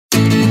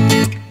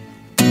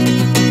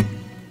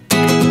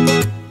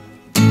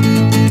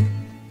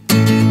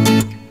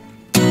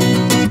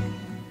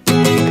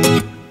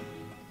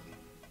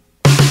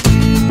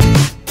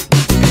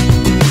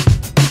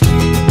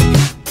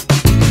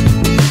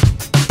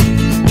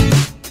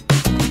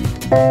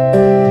Bugün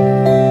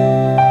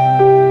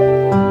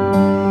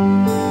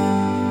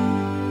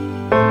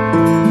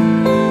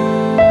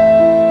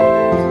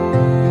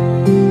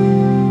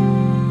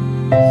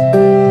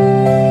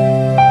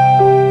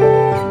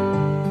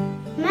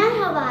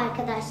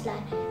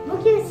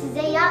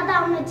size yağ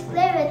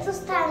damlacıkları ve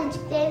tuz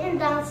taneciklerinin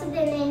dansı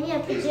deneyini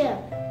yapacağım.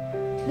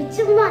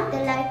 Bütün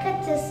maddeler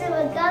katı,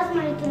 sıvı, gaz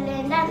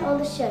moleküllerinden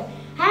oluşur.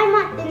 Her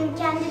maddenin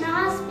kendine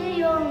has bir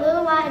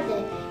yoğunluğu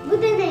vardır.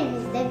 Bu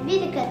deneyimizde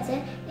biri katı,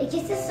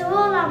 ikisi sıvı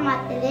olan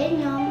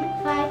maddelerin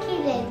yoğunluk farkı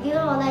ile ilgili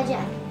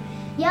olacak.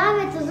 Yağ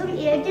ve tuzun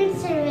ilginç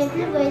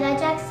serüvenini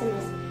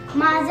bulacaksınız.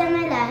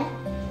 Malzemeler: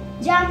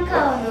 cam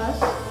kavanoz,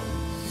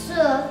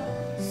 su,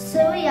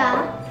 sıvı yağ,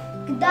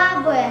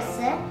 gıda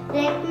boyası,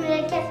 renkli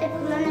mürekkep de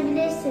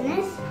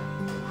kullanabilirsiniz,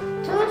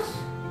 tuz,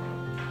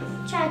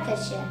 çay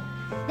kaşığı.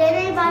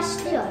 Deney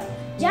başlıyor.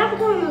 Cam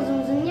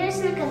kavanozumuzun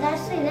yarısına kadar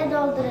su ile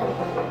dolduralım.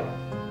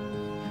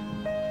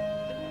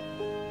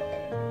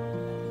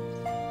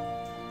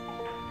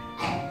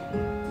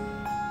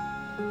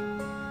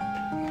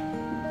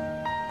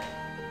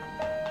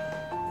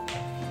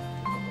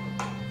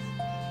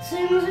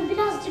 Suyumuzu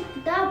birazcık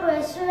gıda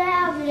boyası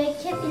veya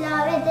mürekkep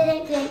ilave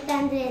ederek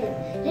renklendirelim.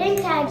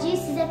 Renk tercihi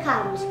size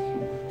kalmış.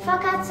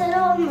 Fakat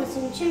sarı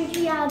olmasın çünkü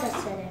yağ da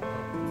sarı.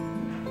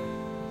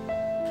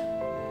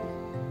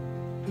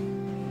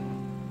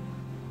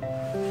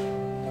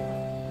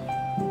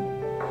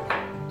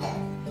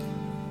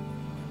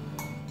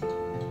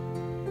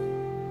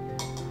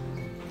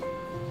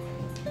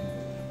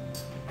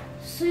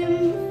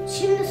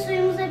 Şimdi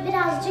suyumuza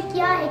birazcık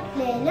yağ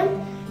ekleyelim.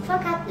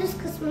 Fakat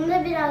üst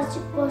kısmında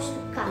birazcık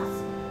boşluk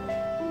kalsın.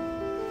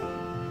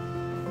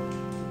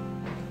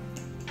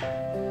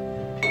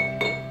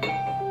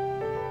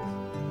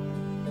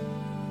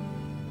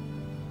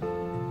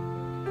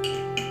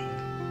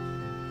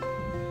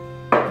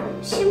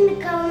 Şimdi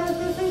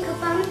kavanozumuzun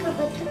kapağını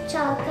kapatıp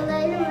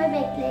çalkalayalım ve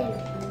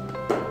bekleyelim.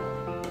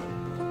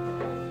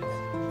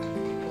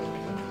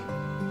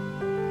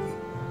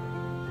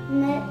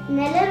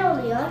 Neler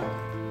oluyor?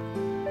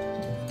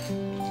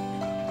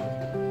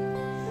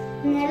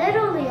 Neler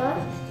oluyor?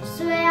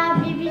 Su ve yağ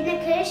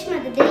birbirine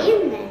karışmadı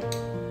değil mi?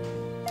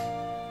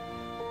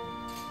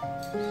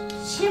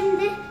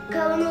 Şimdi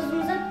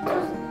kavanozumuza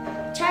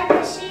çay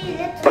kaşığı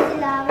ile tuz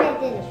ilave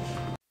edelim.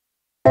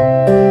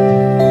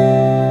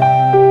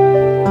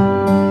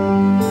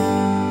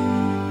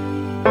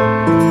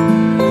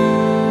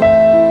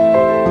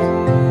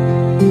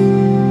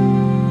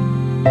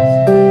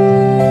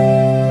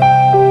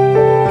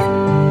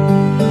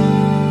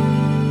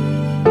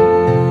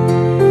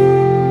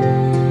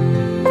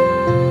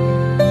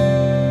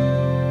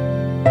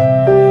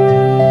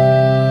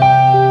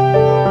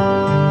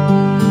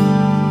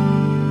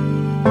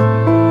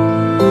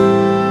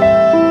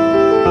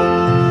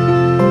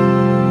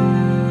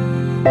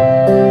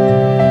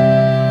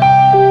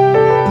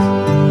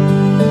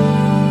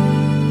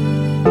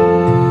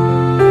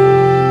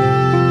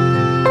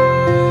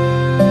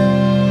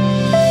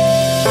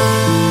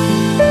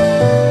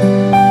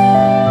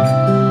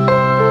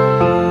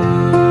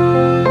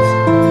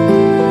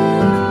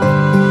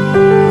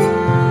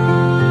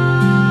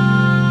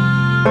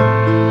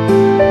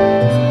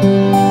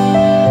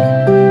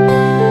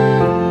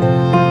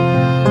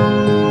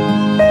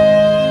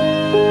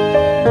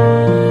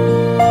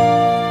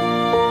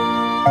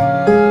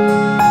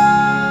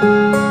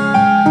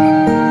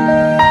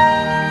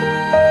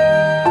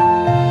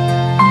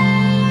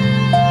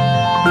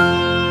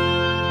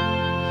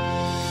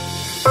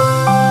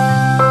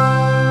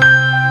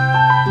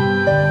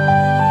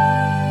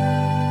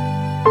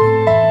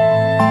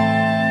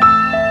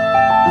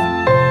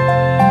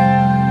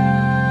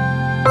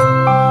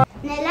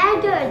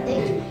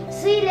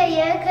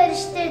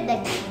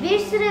 Bir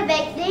süre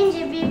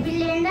bekleyince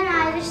birbirlerinden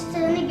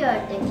ayrıştığını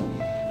gördük.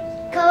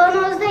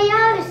 Kavanozda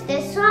yağ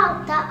üstte, su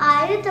altta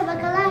ayrı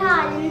tabakalar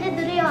halinde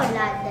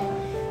duruyorlardı.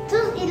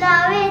 Tuz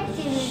ilave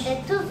ettiğimizde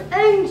tuz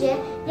önce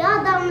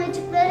yağ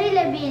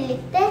damlacıklarıyla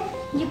birlikte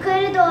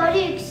yukarı doğru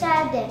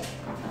yükseldi.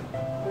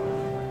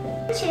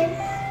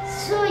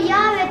 Su,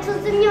 yağ ve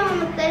tuzun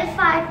yoğunlukları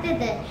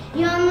farklıdır.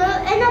 Yoğunluğu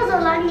en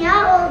az olan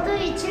yağ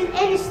olduğu için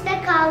en üstte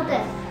kaldı.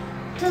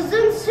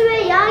 Tuzun su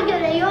ve yağa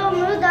göre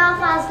yoğunluğu daha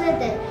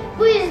fazladır.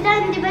 Bu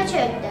yüzden dibe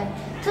çöktü.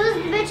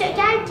 Tuz dibe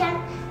çökerken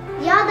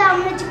yağ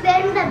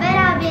damlacıklarını da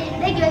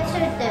beraberinde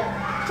götürdü.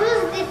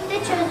 Tuz dipte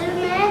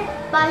çözülmeye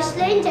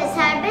başlayınca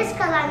serbest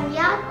kalan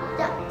yağ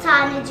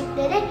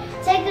tanecikleri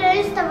tekrar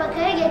üst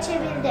tabakaya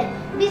geçebildi.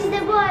 Biz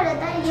de bu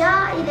arada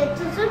yağ ile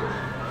tuzun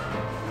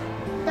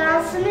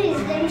dansını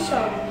izlemiş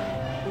olduk.